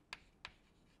Sintin.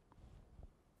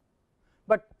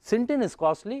 but syntin is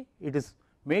costly, it is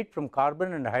made from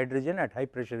carbon and hydrogen at high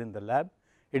pressure in the lab.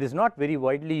 It is not very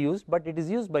widely used, but it is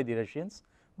used by the Russians.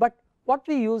 But what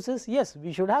we use is, yes,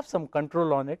 we should have some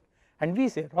control on it, and we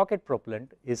say rocket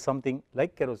propellant is something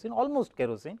like kerosene, almost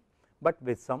kerosene, but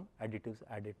with some additives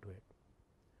added to it.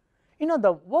 You know,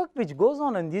 the work which goes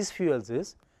on in these fuels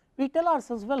is, we tell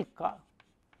ourselves, well,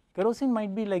 kerosene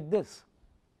might be like this.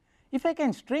 If I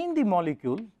can strain the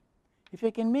molecule, if I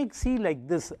can make C like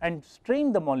this and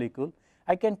strain the molecule,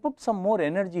 I can put some more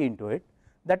energy into it.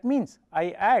 That means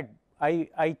I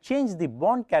change the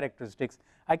bond characteristics.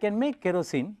 I can make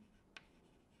kerosene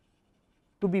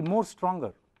to be more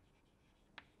stronger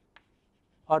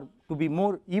or to be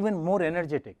even more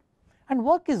energetic, and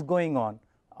work is going on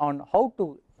how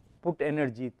to put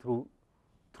energy through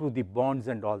the bonds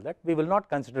and all that. We will not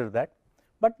consider that,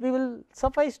 but we will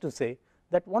suffice to say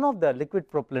that one of the liquid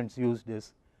propellants used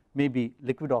is maybe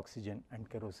liquid oxygen and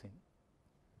kerosene.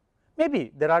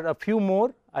 Maybe there are a few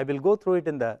more, I will go through it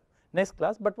in the next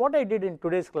class, but what I did in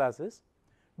today's class is,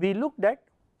 we looked at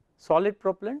solid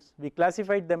propellants, we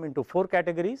classified them into 4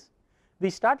 categories. We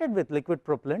started with liquid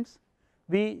propellants,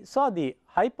 we saw the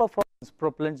high performance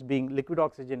propellants being liquid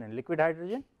oxygen and liquid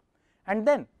hydrogen, and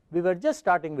then we were just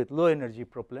starting with low energy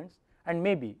propellants, and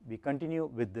maybe we continue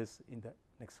with this in the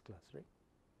next class, right.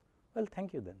 Well,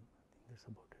 thank you then, I think that is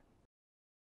about it.